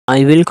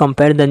I will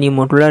compare the new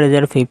Motorola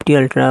Razr 50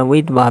 Ultra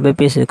with Huawei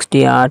P60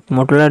 Art.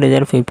 Motorola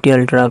Razr 50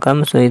 Ultra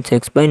comes with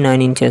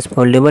 6.9 inches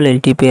foldable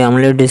LTP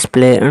AMOLED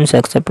display and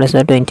success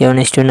pressure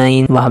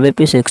 21:9. Huawei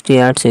P60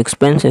 Art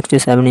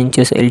 6.67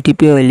 inches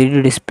LTP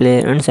OLED display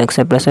and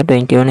success pressure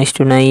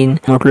 21:9.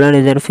 Motorola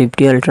Razr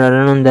 50 Ultra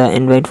run on the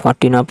Android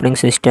 14 operating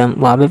system.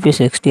 Huawei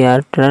P60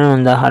 Art run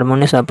on the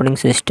Harmonious operating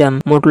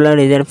system. Motorola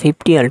Razr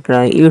 50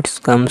 Ultra it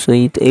comes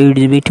with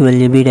 8GB,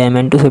 12GB RAM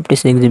and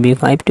 256GB,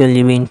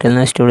 512GB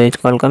internal storage.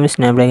 Qualcomm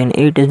Snapdragon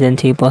 8 Gen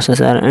 3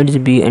 processor,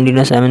 8GB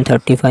Adreno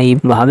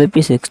 735. Huawei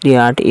P60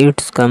 Art it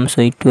comes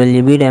with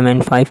 12GB RAM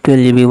and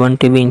 512GB,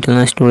 1TB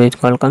internal storage.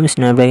 Qualcomm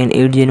Snapdragon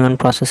 8 Gen 1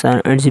 processor,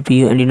 8GB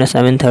Adreno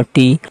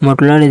 730.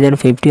 Motorola Razr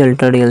 50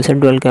 Ultra real set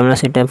dual camera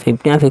setup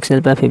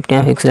 50MP by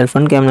 50MP,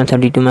 front camera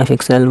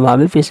 32MP.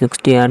 Huawei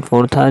P60 Art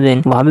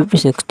 4000. Huawei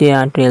P60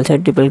 Art real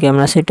set triple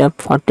camera setup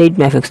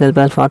 48MP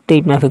plus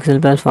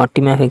 48MP plus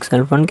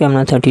 40MP, front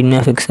camera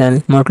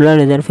 13MP. Motorola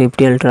Razr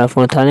 50 Ultra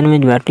 4000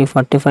 mAh battery,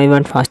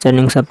 45W fast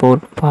charging support.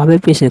 Huawei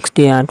P60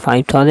 Art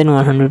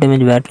 5100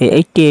 mAh battery,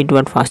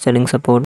 88W fast charging support.